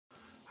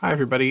Hi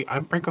everybody,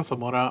 I'm Franco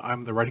Zamora.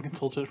 I'm the writing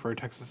consultant for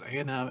Texas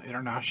A&M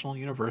International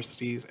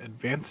University's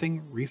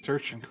Advancing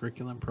Research and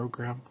Curriculum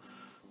program,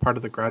 part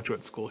of the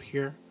graduate school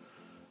here.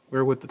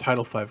 We're with the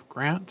Title V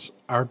grant,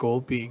 our goal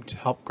being to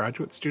help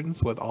graduate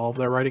students with all of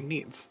their writing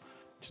needs.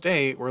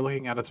 Today, we're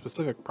looking at a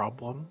specific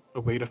problem, a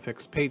way to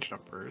fix page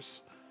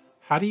numbers.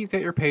 How do you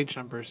get your page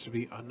numbers to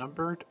be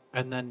unnumbered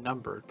and then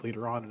numbered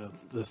later on in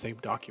the same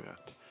document?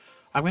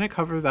 I'm going to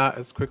cover that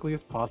as quickly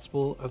as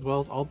possible, as well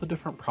as all the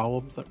different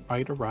problems that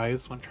might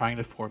arise when trying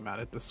to format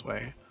it this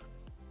way.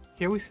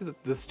 Here we see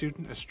that this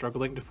student is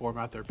struggling to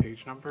format their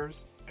page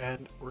numbers,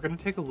 and we're going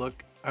to take a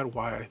look at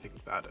why I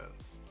think that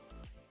is.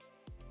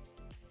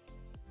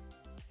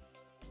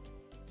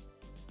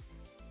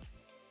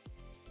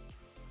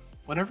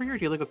 Whenever you're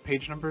dealing with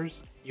page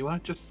numbers, you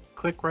want to just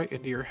click right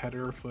into your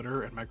header or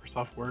footer in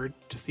Microsoft Word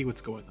to see what's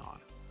going on.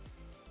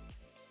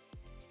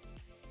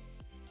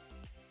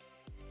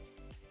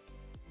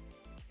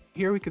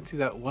 Here we can see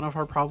that one of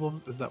our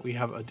problems is that we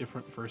have a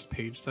different first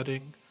page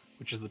setting,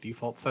 which is the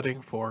default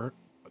setting for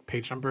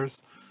page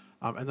numbers.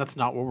 And that's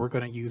not what we're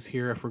going to use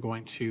here if we're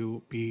going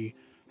to be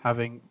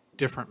having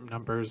different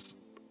numbers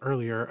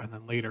earlier and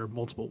then later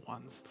multiple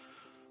ones.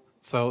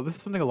 So this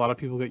is something a lot of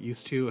people get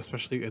used to,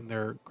 especially in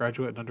their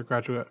graduate and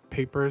undergraduate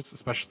papers,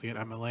 especially in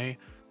MLA.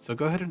 So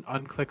go ahead and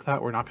unclick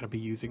that. We're not going to be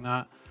using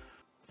that.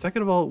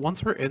 Second of all,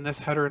 once we're in this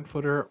header and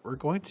footer, we're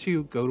going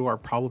to go to our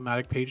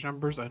problematic page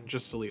numbers and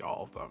just delete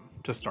all of them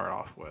to start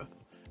off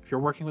with. If you're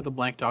working with a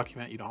blank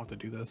document, you don't have to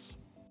do this.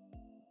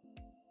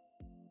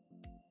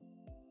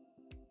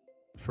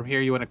 From here,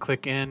 you want to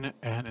click in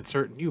and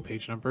insert new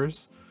page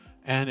numbers.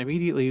 And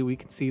immediately we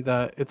can see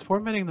that it's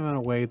formatting them in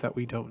a way that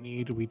we don't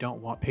need. We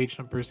don't want page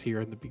numbers here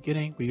in the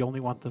beginning. We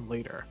only want them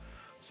later.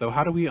 So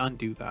how do we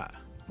undo that?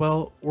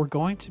 Well, we're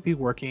going to be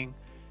working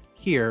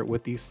here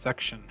with these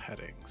section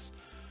headings.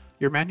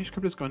 Your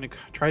manuscript is going to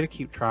try to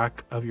keep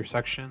track of your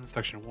sections,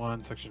 section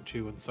 1, section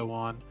 2, and so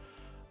on.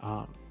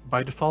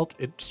 By default,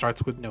 it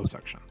starts with no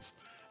sections.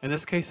 In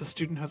this case, the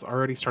student has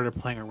already started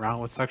playing around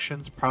with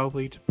sections,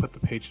 probably to put the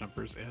page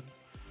numbers in.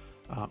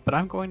 But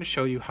I'm going to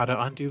show you how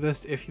to undo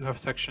this if you have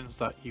sections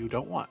that you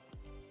don't want.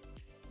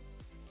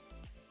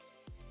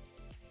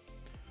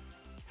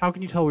 How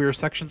can you tell where your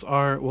sections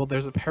are? Well,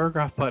 there's a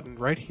paragraph button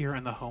right here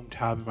in the Home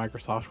tab in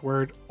Microsoft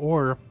Word,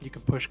 or you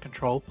can push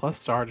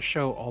Ctrl+* to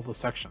show all the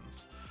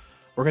sections.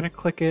 We're going to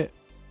click it,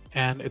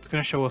 and it's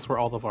going to show us where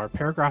all of our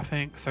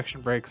paragraphing,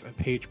 section breaks, and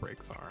page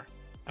breaks are.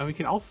 And we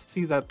can also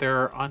see that there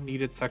are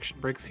unneeded section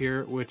breaks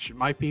here, which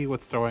might be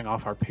what's throwing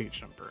off our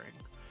page numbering.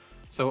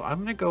 So I'm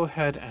going to go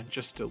ahead and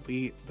just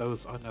delete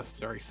those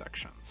unnecessary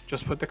sections.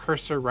 Just put the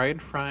cursor right in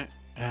front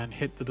and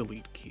hit the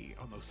delete key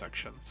on those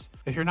sections.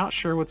 If you're not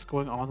sure what's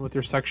going on with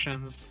your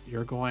sections,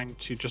 you're going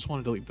to just want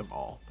to delete them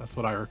all. That's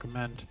what I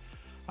recommend.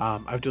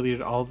 I've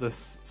deleted all of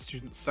this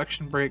student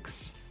section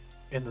breaks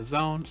in the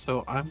zone,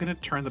 so I'm going to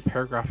turn the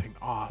paragraphing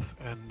off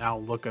and now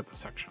look at the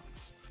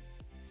sections.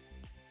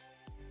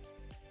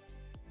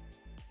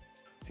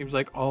 Seems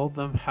like all of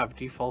them have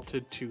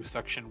defaulted to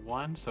section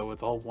 1, so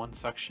it's all one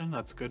section.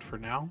 That's good for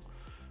now.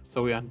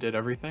 So we undid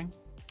everything.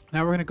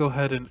 Now we're going to go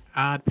ahead and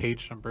add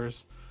page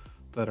numbers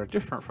that are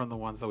different from the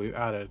ones that we've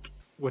added,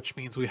 which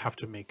means we have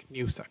to make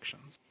new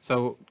sections.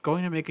 So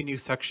going to make a new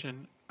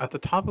section, at the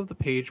top of the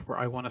page where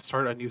I want to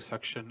start a new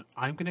section,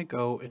 I'm going to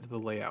go into the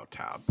Layout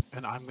tab,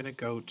 and I'm going to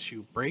go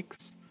to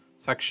Breaks,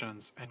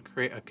 Sections, and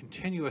create a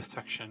continuous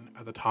section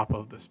at the top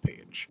of this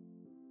page.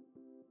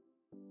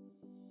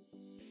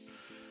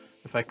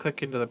 If I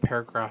click into the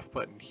paragraph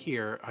button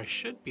here, I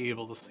should be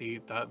able to see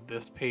that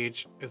this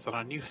page is on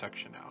a new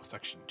section now,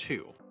 section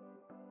 2.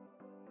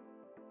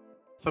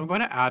 So I'm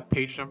going to add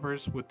page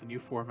numbers with the new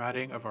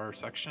formatting of our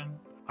section.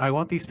 I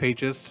want these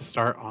pages to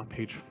start on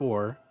page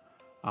 4.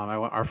 I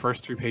want our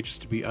first 3 pages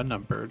to be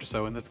unnumbered.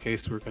 So in this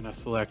case, we're going to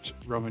select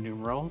Roman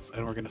numerals,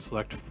 and we're going to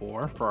select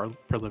 4 for our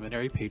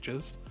preliminary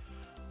pages.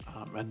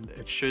 And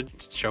it should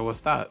show us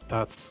that.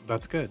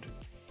 That's good.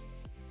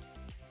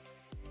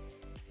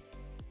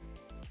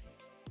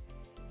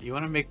 You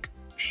want to make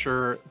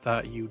sure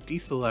that you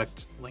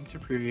deselect link to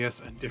previous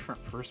and different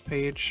first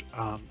page,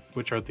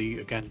 which are the,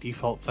 again,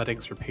 default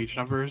settings for page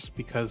numbers,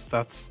 because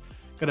that's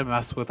going to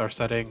mess with our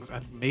settings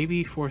and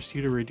maybe force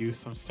you to reduce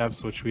some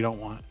steps, which we don't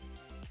want.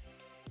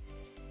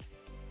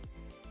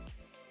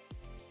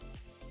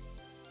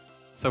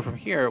 So from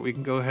here, we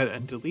can go ahead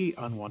and delete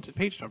unwanted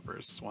page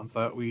numbers, ones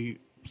that we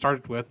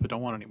started with but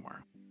don't want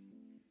anymore.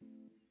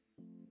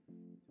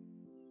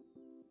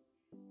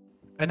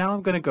 And now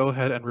I'm going to go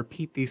ahead and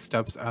repeat these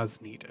steps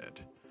as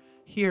needed.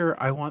 Here,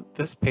 I want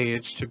this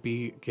page to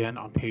be again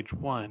on page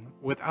 1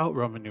 without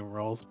Roman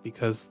numerals,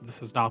 because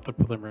this is not the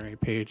preliminary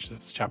page,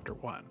 this is chapter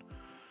 1.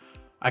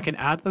 I can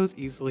add those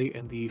easily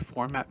in the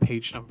format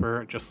page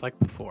number just like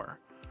before.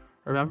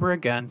 Remember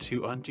again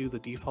to undo the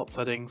default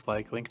settings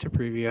like link to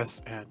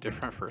previous and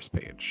different first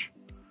page.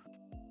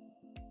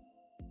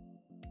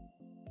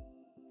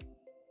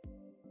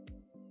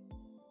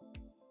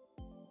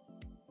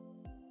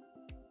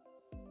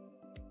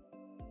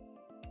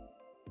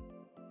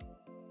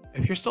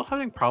 If If you're still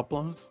having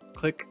problems,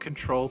 click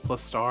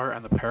Ctrl+*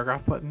 and the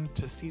paragraph button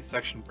to see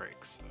section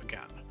breaks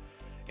again.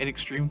 In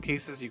extreme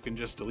cases, you can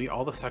just delete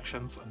all the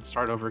sections and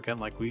start over again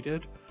like we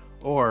did,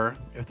 or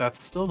if that's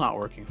still not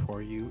working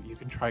for you, you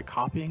can try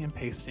copying and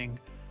pasting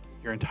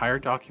your entire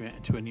document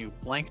into a new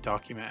blank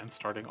document and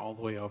starting all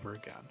the way over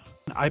again.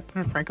 I've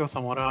been Franco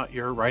Zamora,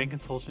 your writing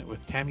consultant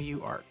with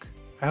TAMIU ARC.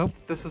 I hope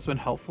that this has been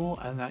helpful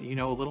and that you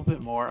know a little bit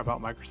more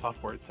about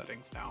Microsoft Word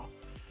settings now.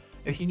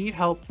 If you need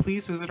help,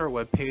 please visit our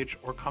webpage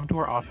or come to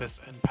our office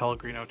in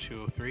Pellegrino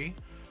 203,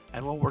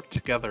 and we'll work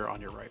together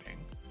on your writing.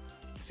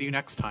 See you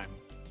next time.